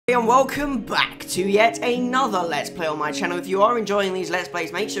And welcome back to yet another Let's Play on my channel. If you are enjoying these Let's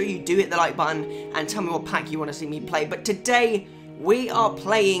Plays, make sure you do hit the like button and tell me what pack you want to see me play. But today, we are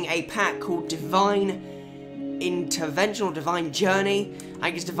playing a pack called Divine Intervention or Divine Journey. I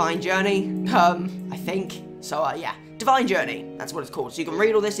think it's Divine Journey, I think. So, yeah, Divine Journey, that's what it's called. So you can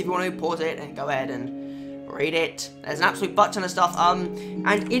read all this if you want to, pause it and go ahead and read it. There's an absolute butt ton of stuff,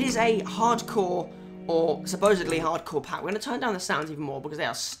 and it is a hardcore, or supposedly hardcore pack. We're going to turn down the sounds even more because they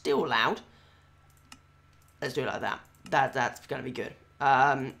are still loud. Let's do it like that. That's going to be good.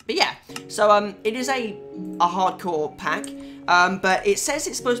 But yeah, so it is a hardcore pack, but it says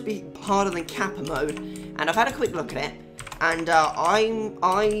it's supposed to be harder than Kappa mode, and I've had a quick look at it, and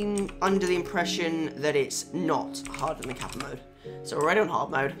I'm under the impression that it's not harder than Kappa mode. So we're already on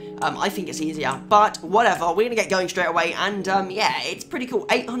hard mode. I think it's easier, but whatever. We're gonna get going straight away, and yeah, it's pretty cool.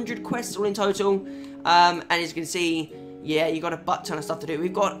 800 quests all in total, and as you can see, yeah, you got a butt ton of stuff to do.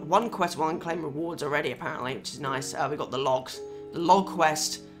 We've got one quest, one claim rewards already, apparently, which is nice. We've got the logs, the log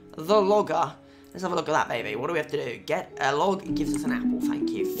quest, the logger. Let's have a look at that, baby. What do we have to do? Get a log, it gives us an apple,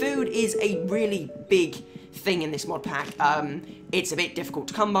 thank you. Food is a really big thing in this mod pack. It's a bit difficult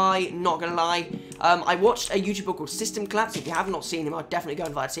to come by, not gonna lie. I watched a YouTuber called System Collapse. If you have not seen him, I'd definitely go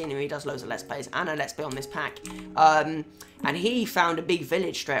and invite seeing him. He does loads of Let's Plays and a Let's Play on this pack. And he found a big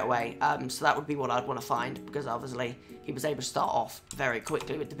village straight away. So that would be what I'd want to find, because obviously he was able to start off very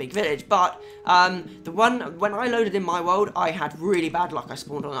quickly with the big village. But when I loaded in my world, I had really bad luck. I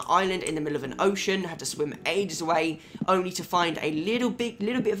spawned on an island in the middle of an ocean, had to swim ages away, only to find a little bit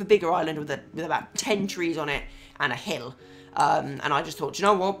of a bigger island with about 10 trees on it and a hill. And I just thought, you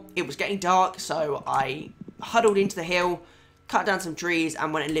know what? It was getting dark, so I huddled into the hill, cut down some trees,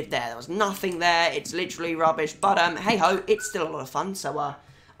 and went and lived there. There was nothing there. It's literally rubbish. But hey ho, it's still a lot of fun. So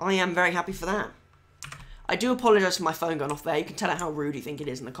I am very happy for that. I do apologise for my phone going off there. You can tell how rude you think it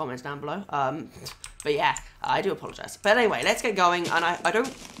is in the comments down below. But yeah, I do apologise. But anyway, let's get going. And I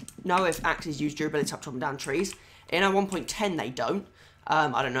don't know if axes use durability up, chopping down trees. In a 1.10, they don't.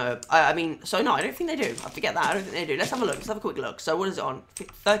 I don't know. I mean, so no, I don't think they do. I forget that. I don't think they do. Let's have a look. Let's have a quick look. So what is it on?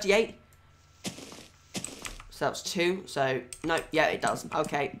 38? So that was 2. So, no, yeah, it does.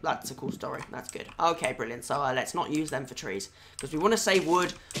 Okay, that's a cool story. That's good. Okay, brilliant. So let's not use them for trees, because we want to save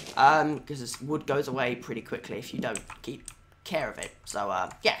wood, because wood goes away pretty quickly if you don't keep care of it. So,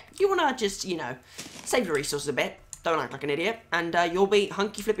 yeah, you want to just, you know, save your resources a bit. Don't act like an idiot, and you'll be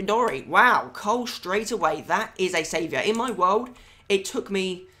hunky flipping dory. Wow, coal straight away. That is a saviour. In my world, it took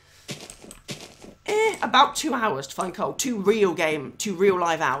me about 2 hours to find coal. 2 real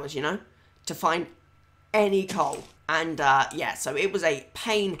live hours, you know, to find any coal. And yeah, so it was a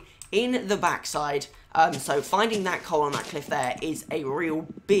pain in the backside. So finding that coal on that cliff there is a real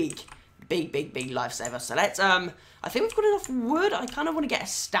big lifesaver. So let's I think we've got enough wood. I kind of want to get a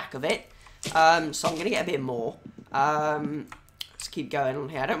stack of it. So I'm gonna get a bit more. Let's keep going on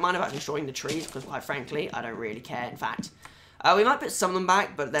here. I don't mind about destroying the trees, because quite frankly, I don't really care. In fact, we might put some of them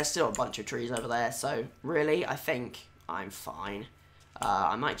back, but there's still a bunch of trees over there. So really, I think I'm fine.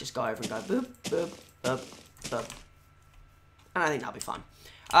 I might just go over and go boop, boop, boop, boop. And I think that'll be fun.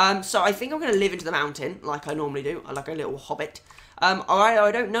 So I think I'm going to live into the mountain, like I normally do, like a little hobbit.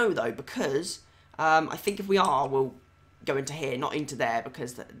 I don't know, though, because I think if we are, we'll go into here, not into there,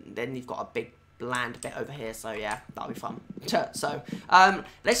 because then you've got a big land bit over here. So yeah, that'll be fun. So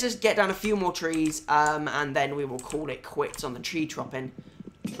let's just get down a few more trees, and then we will call it quits on the tree chopping.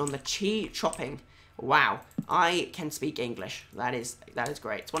 Wow, I can speak English. That is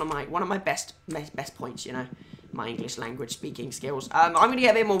great. It's one of my best points, you know, my English language speaking skills. I'm gonna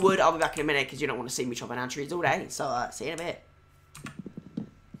get a bit more wood. I'll be back in a minute, because you don't want to see me chopping down trees all day. So see you in a bit.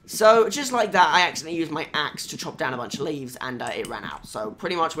 So just like that, I accidentally used my axe to chop down a bunch of leaves, and it ran out. So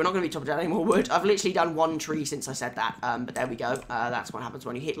pretty much we're not going to be chopping down any more wood. I've literally done 1 tree since I said that, but there we go. That's what happens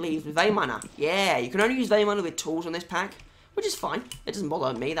when you hit leaves with vein miner. Yeah, you can only use vein miner with tools on this pack, which is fine. It doesn't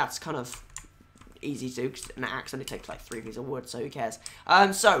bother me. That's kind of easy to do, because an axe only takes like 3 pieces of wood, so who cares.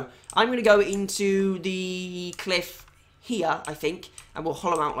 So I'm going to go into the cliff here, I think, and we'll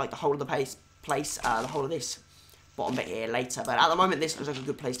hollow out like the whole of the place, the whole of this bottom bit here later. But at the moment, this looks like a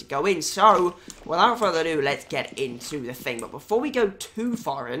good place to go in. So without further ado, let's get into the thing. But before we go too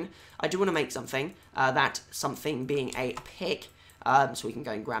far in, I do want to make something. That something being a pick. So we can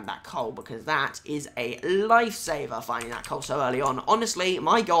go and grab that coal, because that is a lifesaver, finding that coal so early on. Honestly,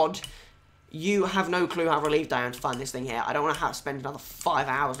 my god, you have no clue how relieved I am to find this thing here. I don't want to have to spend another 5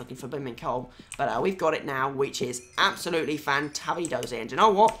 hours looking for blooming coal, but we've got it now, which is absolutely fantabulous. And you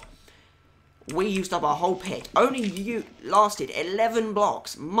know what? We used up our whole pick. Only you lasted 11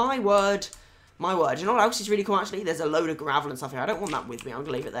 blocks. My word, My word. You know what else is really cool, actually? There's a load of gravel and stuff here. I don't want that with me. I'm going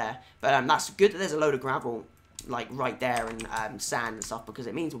to leave it there. But that's good that there's a load of gravel, like, right there, and sand and stuff, because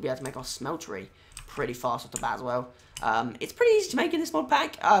it means we'll be able to make our smeltery pretty fast off the bat as well. It's pretty easy to make in this mod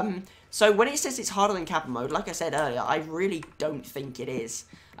pack. So when it says it's harder than capital mode, like I said earlier, I really don't think it is.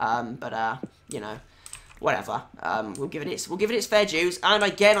 You know, whatever. We'll give it its fair dues. And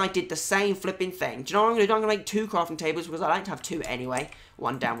again, I did the same flipping thing. Do you know what I'm going to do? I'm going to make 2 crafting tables because I like to have 2 anyway.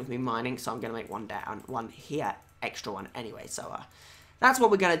 1 down with me mining, so I'm going to make 1 down, 1 here, extra 1 anyway. So that's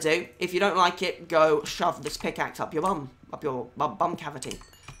what we're going to do. If you don't like it, go shove this pickaxe up your bum cavity.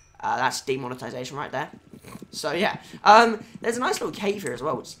 That's demonetization right there. So yeah, there's a nice little cave here as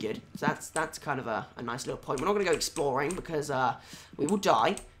well, which is good. So that's kind of a nice little point. We're not going to go exploring because we will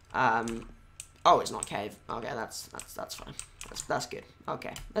die. Oh, it's not a cave. Okay, that's fine. That's good.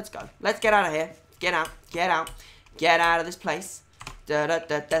 Okay, let's go. Let's get out of here. Get out of this place.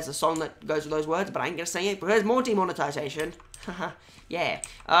 There's a song that goes with those words, but I ain't gonna sing it because there's more demonetization. Yeah.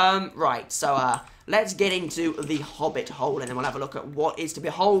 Right. So let's get into the Hobbit hole, and then we'll have a look at what is to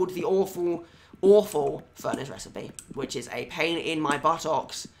behold the awful furnace recipe, which is a pain in my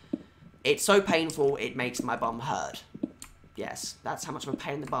buttocks. It's so painful it makes my bum hurt. Yes, that's how much of a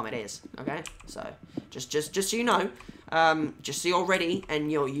pain in the bum it is. Okay, so just so you know, just so you're ready and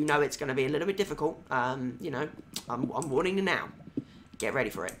you know it's going to be a little bit difficult. You know, I'm warning you now. Get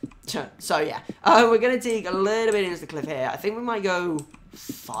ready for it. So yeah, we're going to dig a little bit into the cliff here. I think we might go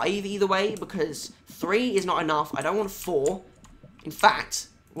 5 either way because 3 is not enough. I don't want 4. In fact,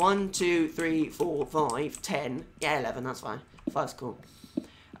 1, 2, 3, 4, 5, 10. Yeah, 11. That's fine. 5's cool.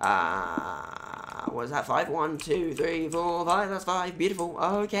 What is that? 5? 1, 2, 3, 4, 5. That's 5. Beautiful.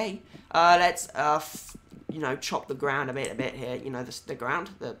 Okay. Let's you know, chop the ground a bit here. You know, the ground,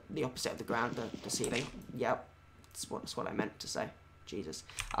 the opposite of the ground, the ceiling. Yep. That's what I meant to say. Jesus.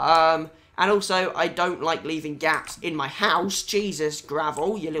 And also, I don't like leaving gaps in my house. Jesus,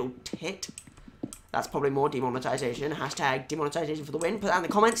 gravel, you little tit. That's probably more demonetization. Hashtag demonetization for the win. Put that in the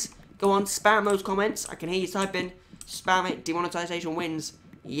comments. Go on, spam those comments. I can hear you typing. Spam it. Demonetization wins.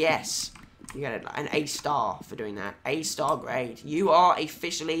 Yes. You get an A star for doing that. A star grade. You are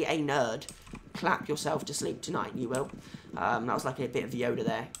officially a nerd. Clap yourself to sleep tonight, you will. That was like a bit of Yoda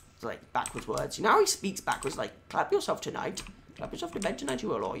there. It's like backwards words. You know how he speaks backwards, like, clap yourself tonight. Clap yourself to bed tonight, you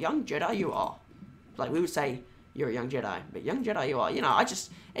will. Or young Jedi you are. Like, we would say, you're a young Jedi. But young Jedi you are. You know, it's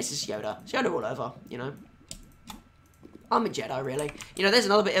just Yoda. It's Yoda all over, you know. I'm a Jedi, really. You know, there's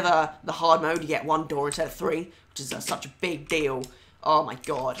another bit of the hard mode. You get 1 door instead of 3, which is such a big deal. Oh my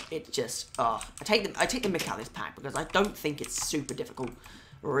god, it just, I take the mick out of this pack because I don't think it's super difficult,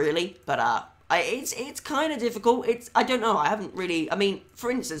 really. But it's kind of difficult. I don't know. I haven't really. I mean,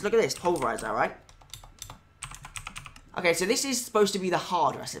 for instance, look at this pulverizer, right? Okay, so this is supposed to be the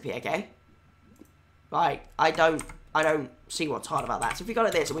hard recipe, okay? Right, I don't see what's hard about that. So if we go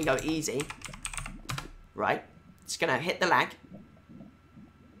like this and we go easy, right? It's gonna hit the lag.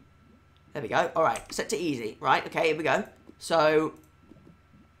 There we go. All right, set to easy, right? Okay, here we go. So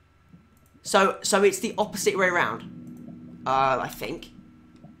it's the opposite way around. I think.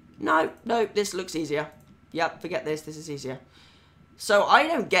 No, this looks easier. Yep, forget this. This is easier. So I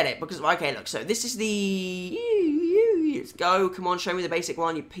don't get it because okay, look. So this is the. Let's go. Come on, show me the basic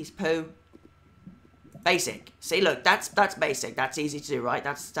one, you piece of poo. Basic. See, look, that's basic. That's easy to do, right?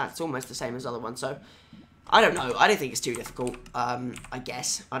 That's almost the same as the other one. So I don't know. I don't think it's too difficult. I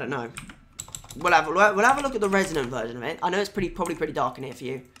guess. I don't know. We'll have a look at the resonant version of it. I know it's probably pretty dark in here for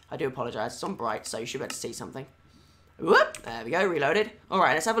you. I do apologise. It's on bright, so you should be able to see something. Whoop! There we go. Reloaded. All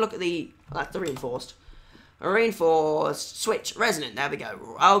right. Let's have a look at that's the reinforced. Reinforced switch resonant. There we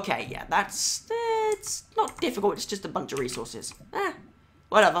go. Okay. Yeah. It's not difficult. It's just a bunch of resources.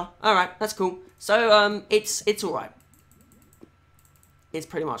 Whatever. All right. That's cool. So it's all right. It's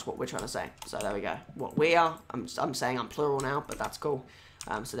pretty much what we're trying to say. So there we go. What we are. I'm saying I'm plural now, but that's cool.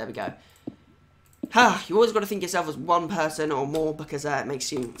 So there we go. You always got to think yourself as one person or more because it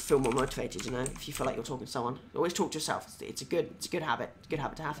makes you feel more motivated, you know, if you feel like you're talking to someone. Always talk to yourself. It's a good habit. It's a good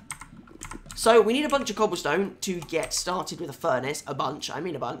habit to have. So we need a bunch of cobblestone to get started with a furnace. A bunch. I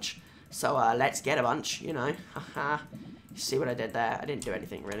mean a bunch. So let's get a bunch, you know. You see what I did there? I didn't do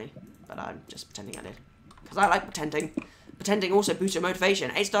anything really, but I'm just pretending I did. Because I like pretending. Pretending also boosts your motivation.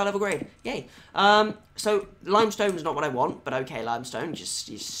 8-star level grade. Yay. So limestone's not what I want, but okay, limestone. You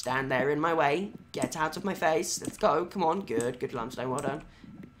stand there in my way. Get out of my face. Let's go. Come on. Good limestone. Well done.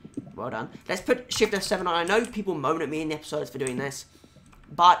 Well done. Let's put Shift F7 on. I know people moan at me in the episodes for doing this,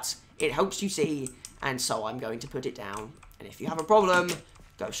 but it helps you see, and so I'm going to put it down. And if you have a problem,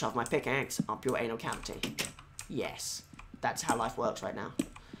 go shove my pickaxe up your anal cavity. Yes. That's how life works right now.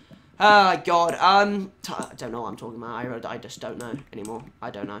 Oh, God. I don't know what I'm talking about. I just don't know anymore.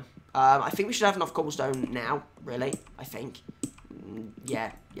 I don't know. I think we should have enough cobblestone now, really. I think.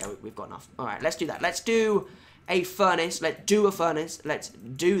 Yeah, we've got enough. All right, let's do that. Let's do a furnace. Let's do a furnace. Let's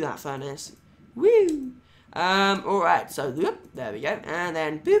do that furnace. Woo! All right, so whoop, there we go. And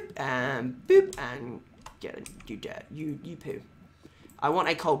then boop, and boop, and get it. You poo. I want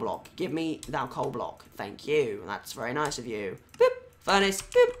a coal block. Give me that coal block. Thank you. That's very nice of you. Boop. Furnace.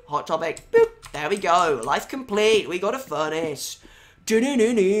 Boop. Hot topic. Boop. There we go. Life complete. We got a furnace.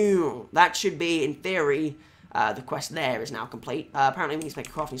 Do-do-do-do. That should be, in theory, the quest there is now complete. Apparently we need to make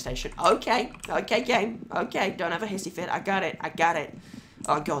a crafting station. Okay. Okay, game. Okay. Don't have a hissy fit. I got it. I got it.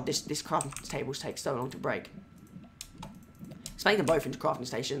 Oh, God. This crafting tables take so long to break. Let's make them both into crafting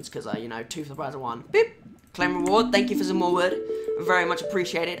stations because, you know, 2 for the price of 1. Boop. Claim reward. Thank you for some more wood. Very much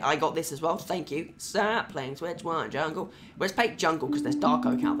appreciated. I got this as well. Thank you. Start playing Switch 1. Jungle. Let's pick jungle because there's dark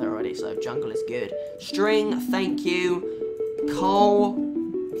oak out there already. So jungle is good. String. Thank you. Coal.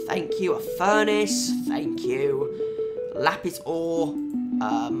 Thank you. A furnace. Thank you. Lapis ore.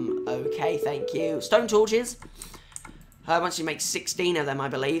 Okay. Thank you. Stone torches. Once you make 16 of them, I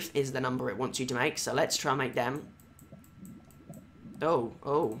believe, is the number it wants you to make. So let's try and make them. Oh,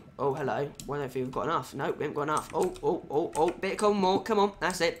 hello. Well, I don't think we've got enough. Nope, we haven't got enough. Bit of more. Come on,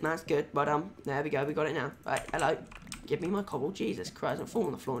 that's it. That's good. But, there we go. We got it now. Right, hello. Give me my cobble. Jesus Christ, don't fall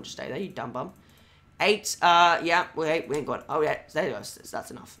on the floor and just stay there, you dumb bum. 8, yeah, we ain't got, oh, yeah, there you go.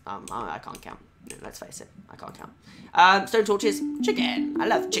 That's enough. I can't count. Let's face it, I can't count. Stone torches. Chicken. I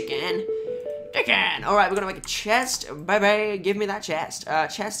love chicken. Chicken. All right, we're going to make a chest. Baby, give me that chest.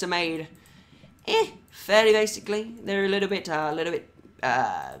 Chests are made, fairly basically. They're a little bit,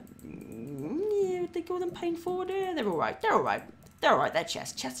 yeah, they call them painful. They're alright. They're alright. They're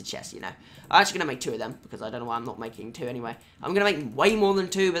chests to chests, you know. I'm actually going to make 2 of them, because I don't know why I'm not making 2 anyway. I'm going to make way more than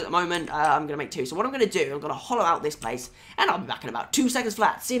 2, but at the moment, I'm going to make 2. So what I'm going to do, I'm going to hollow out this place, and I'll be back in about 2 seconds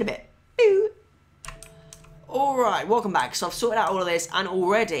flat. See you in a bit. Alright, welcome back. So I've sorted out all of this, and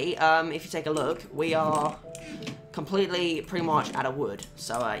already, if you take a look, we are completely, pretty much out of wood.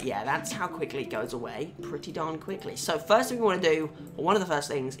 So, yeah, that's how quickly it goes away. Pretty darn quickly. So, first thing we want to do, or one of the first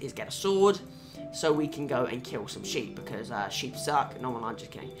things, is get a sword, so we can go and kill some sheep, because sheep suck. No, I'm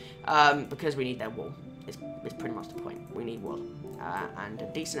just kidding. Because we need their wool. It's pretty much the point. We need wool. And a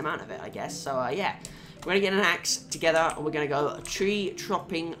decent amount of it, I guess. So, yeah. We're going to get an axe together, and we're going to go tree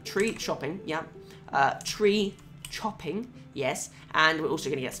chopping, yeah. Tree chopping, yes. And we're also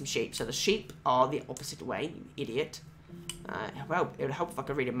going to get some sheep. So the sheep are the opposite way, you idiot. Well, it would help if I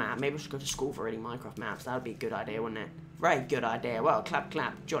could read a map. Maybe I should go to school for reading Minecraft maps. That would be a good idea, wouldn't it? Very good idea. Well, clap,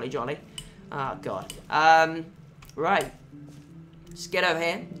 clap. Jolly, jolly. Oh, God. Right. Let's get over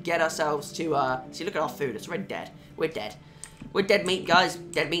here. Get ourselves to, see, look at our food. It's already dead. We're dead. We're dead meat, guys.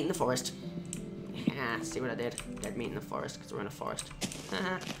 Dead meat in the forest. See what I did? Dead meat in the forest, because we're in a forest.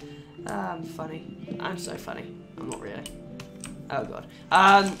 I'm funny. I'm so funny. I'm not really. Oh, God.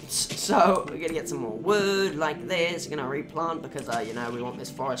 So, we're gonna get some more wood, like this. We're gonna replant, because, you know, we want this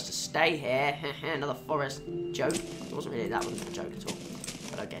forest to stay here. Another forest joke. It wasn't really, that wasn't a joke at all.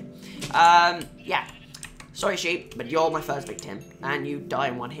 But okay. Yeah. Sorry, sheep, but you're my first victim, and you die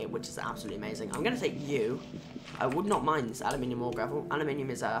in 1 hit, which is absolutely amazing. I'm gonna take you. I would not mind this aluminium ore gravel. Aluminium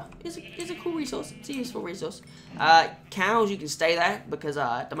is a cool resource. It's a useful resource. Cows, you can stay there, because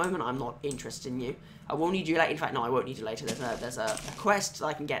at the moment I'm not interested in you. I will need you later. In fact, no, I won't need you later. There's a quest that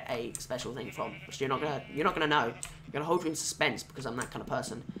I can get a special thing from, which you're not gonna know. You're gonna hold you in suspense, because I'm that kind of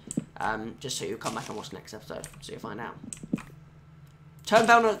person. Just so you come back and watch the next episode, so you'll find out. Turn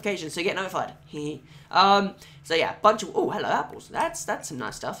bell notifications so you get notified. So yeah, bunch of, oh, hello apples. That's some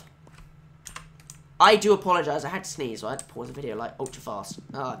nice stuff. I do apologize. I had to sneeze, so I had to pause the video like ultra fast.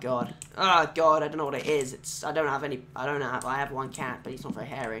 Oh God. Oh God. I don't know what it is. I have 1 cat, but he's not very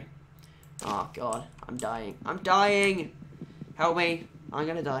hairy. Oh God. I'm dying. I'm dying. Help me. I'm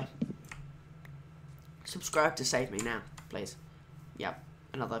gonna die. Subscribe to save me now, please. Yep.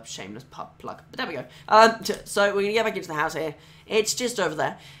 Another shameless plug. But there we go. So we're going to get back into the house here. It's just over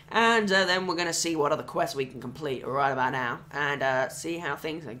there. And then we're going to see what other quests we can complete right about now. And see how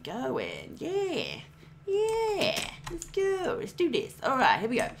things are going. Yeah. Yeah. Let's go. Let's do this. Alright, here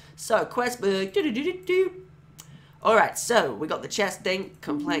we go. So, quest book. Alright, so we got the chest thing.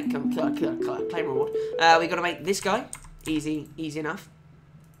 Claim reward. We got to make this guy. Easy enough.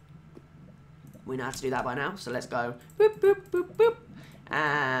 We know how to do that by now. So let's go. Boop, boop, boop, boop.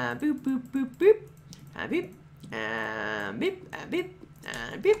 Boop, boop, boop, boop. Boop. Boop. Boop.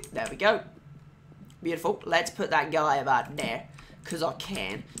 Boop. There we go. Beautiful. Let's put that guy about there. because I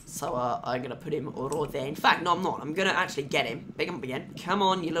can. So I'm gonna put him right there. In fact, no, I'm not. I'm gonna actually get him. Pick him up again. Come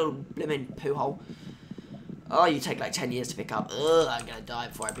on, you little blimmin' poo hole. Oh, you take like 10 years to pick up. Ugh, I'm gonna die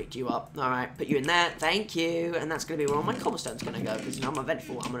before I picked you up. Alright, put you in there. Thank you. And that's gonna be where all my cobblestone's gonna go, because you know, I'm an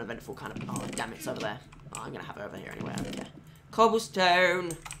eventful kind of... Oh, damn it, it's over there. Oh, I'm gonna have it over here anyway, I don't care.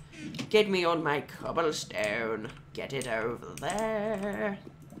 Cobblestone. Get me on my cobblestone. Get it over there.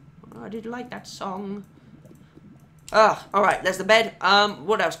 Oh, I did like that song. Ah, alright, there's the bed.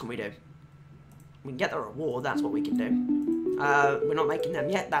 What else can we do? We can get the reward, that's what we can do. We're not making them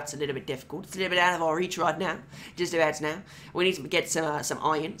yet. That's a little bit difficult. It's a little bit out of our reach right now. Just about now. We need to get some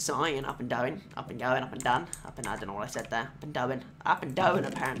iron up and going, up and going, up and done, up and I don't know what I said there. Up and doing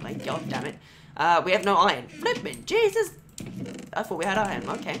apparently. God damn it. We have no iron. Flipping Jesus. I thought we had iron.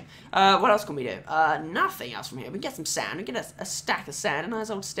 Okay. What else can we do? Nothing else from here. We can get some sand. We get a stack of sand, a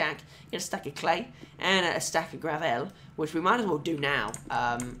nice old stack. Get a stack of clay and a stack of gravel, which we might as well do now.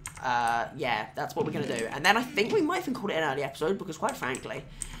 Yeah, that's what we're gonna do. And then I think we might even call it an early episode because, quite frankly,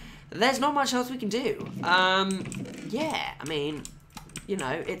 there's not much else we can do. Yeah, I mean, you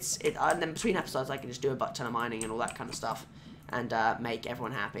know, and then between episodes I can just do a butt ton of mining and all that kind of stuff. And make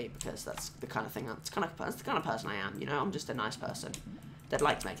everyone happy, because that's the kind of thing, that's the kind of person I am, you know. I'm just a nice person that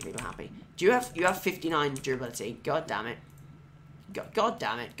likes making people happy. You have 59 durability. God damn it. God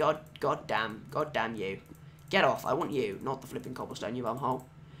damn it. God damn you. Get off. I want you, not the flipping cobblestone, you bumhole.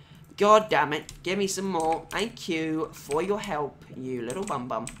 God damn it. Give me some more. Thank you for your help, you little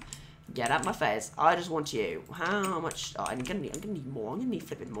bum. Get out my face. I just want you. How much? Oh, I'm gonna need more. I'm gonna need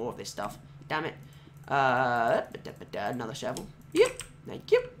flipping more of this stuff. Damn it. Another shovel. Yep.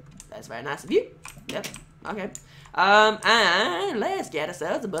 Thank you. That's very nice of you. Yep. Okay. And let's get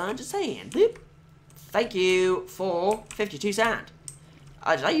ourselves a bunch of sand. Boop. Thank you for 52 sand.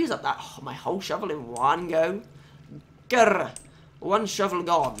 Did I use up my whole shovel in one go? Grr. One shovel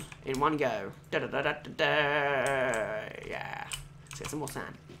gone in one go. Yeah. Let's get some more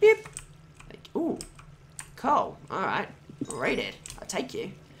sand. Yep. Ooh. Coal. Alright. Rated. I'll take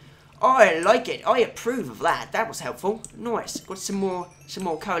you. I like it. I approve of that. That was helpful. Nice. Got some more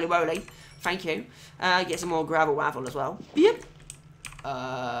coaly woly. Thank you. Get some more gravel waffle as well. Yep.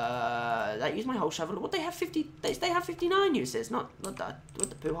 That used my whole shovel. What, they have 50? They have 59 uses. Not the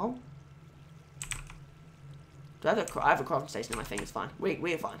poo hole. Do I have a crafting station in my thing? It's fine.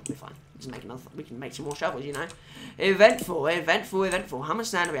 We're fine. We're fine. Just make another. We can make some more shovels. You know. Eventful. How much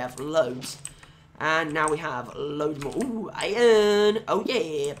sand do we have? Loads. And now we have loads more. Ooh, iron. Oh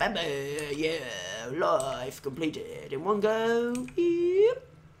yeah, baby. Yeah, life completed in one go.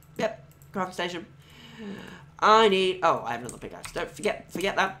 Yep. Crafting station. I need. Oh, I have another pickaxe. Don't forget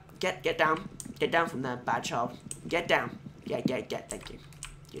that. Get down. Get down from there, bad child. Get down. Get. Thank you.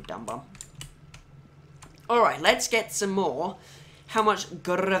 You dumb bum. All right, let's get some more. How much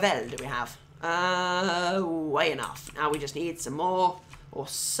gravel do we have? Way enough. Now we just need some more or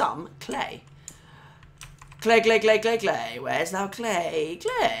some clay. Clay. Where's thou Clay?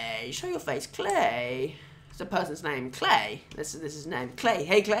 Clay, show your face, Clay. It's a person's name, Clay. This is his name, Clay.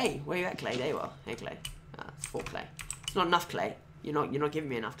 Hey, Clay. Where you at, Clay? There you are. Hey, Clay. It's 4 clay. It's not enough clay. You're not giving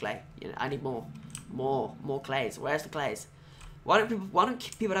me enough clay. I need more clays. Where's the clays? Why don't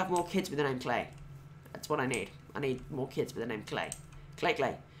people have more kids with the name Clay? That's what I need. I need more kids with the name Clay.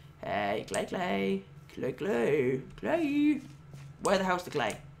 Clay. Hey, Clay. Where the hell's the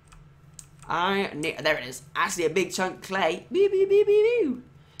clay? There it is. I see a big chunk of clay.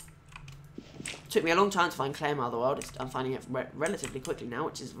 Took me a long time to find clay in my other world. I'm finding it relatively quickly now,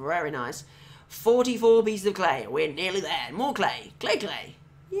 which is very nice. 44 pieces of clay. We're nearly there. More clay. Clay.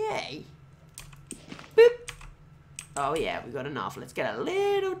 Yay. Boop. Oh yeah, we got enough. Let's get a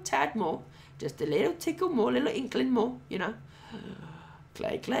little tad more. Just a little tickle more, little inkling more, you know.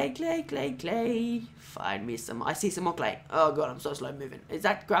 Clay. Find me some. I see some more clay. Oh god, I'm so slow moving. Is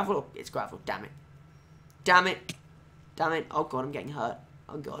that gravel? It's gravel. Damn it. Oh god, I'm getting hurt.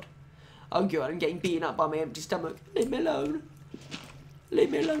 Oh god, I'm getting beaten up by my empty stomach. Leave me alone.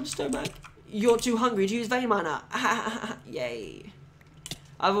 Stomach. You're too hungry to use vein miner. Yay.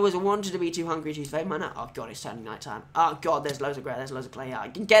 I've always wanted to be too hungry to use vein miner. Oh god, it's turning night time. Oh god, there's loads of gravel. There's loads of clay here. I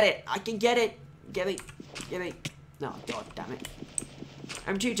can get it. Give me. No, god, damn it.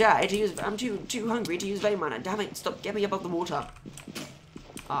 I'm too tired to use. I'm too hungry to use vein miner. Damn it! Stop! Get me above the water.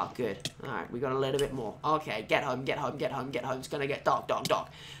 Ah, good. All right, we got a little bit more. Okay, get home. It's gonna get dark.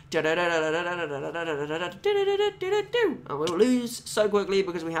 And we'll lose so quickly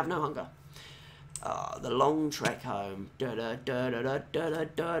because we have no hunger. The long trek home. Oh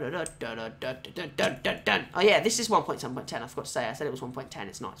yeah, this is 1.7.10. I forgot to say. I said it was 1.10.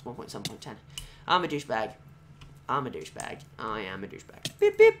 It's not. It's 1.7.10. I'm a douchebag. I'm a douchebag. I am a douchebag.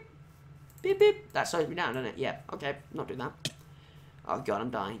 Beep, beep. Beep, beep. That slows me down, doesn't it? Yeah, okay. Not doing that. Oh, God, I'm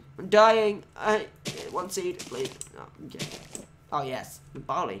dying. I'm dying. One seed, please. Oh, okay. Oh, yes.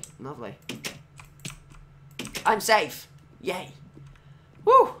 Barley. Lovely. I'm safe. Yay.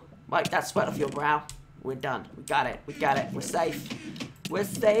 Woo. Right, that's sweat off your brow. We're done. We got it. We got it. We're safe. We're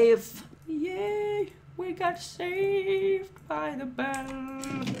safe. Yay. We got saved by the bell.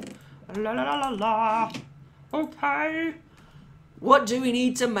 La la la la la. Okay. What do we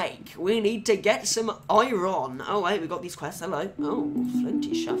need to make? We need to get some iron. Oh, wait, we got these quests. Hello. Oh,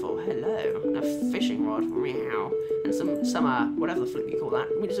 flinty shuffle. Hello. And a fishing rod. Meow. And some whatever the flip you call that.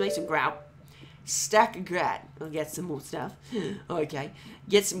 We just make some grout. Stack of grout. I'll get some more stuff. Okay.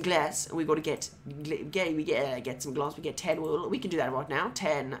 Get some glass. We got to get some glass. We get 10. Well, we can do that right now.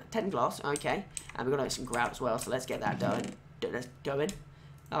 10 glass. Okay. And we're going to make some grout as well. So let's get that done. Let's go in.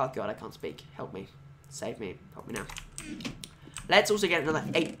 Oh, God, I can't speak. Help me. Save me. Help me now. Let's also get another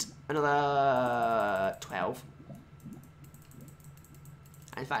 8. Another 12.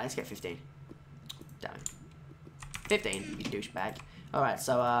 In fact, let's get 15. Damn it. 15, you douchebag. Alright,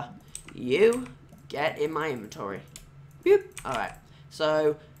 so, you get in my inventory. Boop. Alright,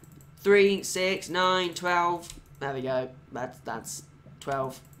 so 3, 6, 9, 12. There we go. That's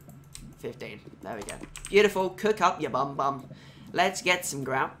 12, 15. There we go. Beautiful. Cook up, you bum. Let's get some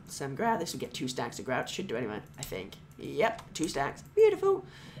grout. This will get 2 stacks of grout. Should do anyway, I think. Yep, 2 stacks. Beautiful.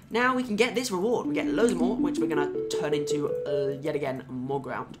 Now we can get this reward. We get loads more, which we're going to turn into, yet again, more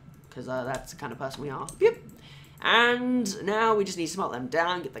grout. Because that's the kind of person we are. Yep. And now we just need to smelt them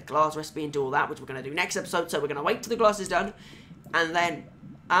down, get the glass recipe and do all that, which we're going to do next episode. So we're going to wait till the glass is done. And then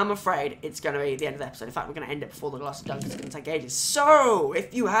I'm afraid it's going to be the end of the episode. In fact, we're going to end it before the glass is done because it's going to take ages. So,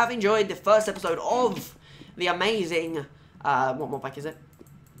 if you have enjoyed the first episode of the amazing, what mod pack is it?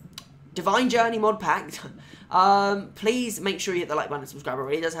 Divine Journey mod pack. Please make sure you hit the like button and subscribe. It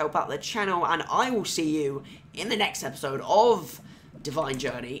really does help out the channel. And I will see you in the next episode of Divine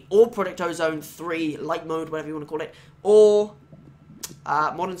Journey, or Project Ozone 3 Light Mode, whatever you want to call it, or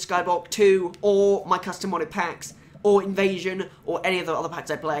Modern Skyblock 2, or my custom modded packs, or Invasion, or any of the other packs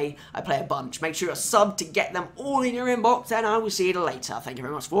I play a bunch. Make sure you're subbed to get them all in your inbox, and I will see you later. Thank you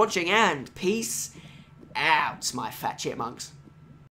very much for watching, and peace out, my fat chipmunks.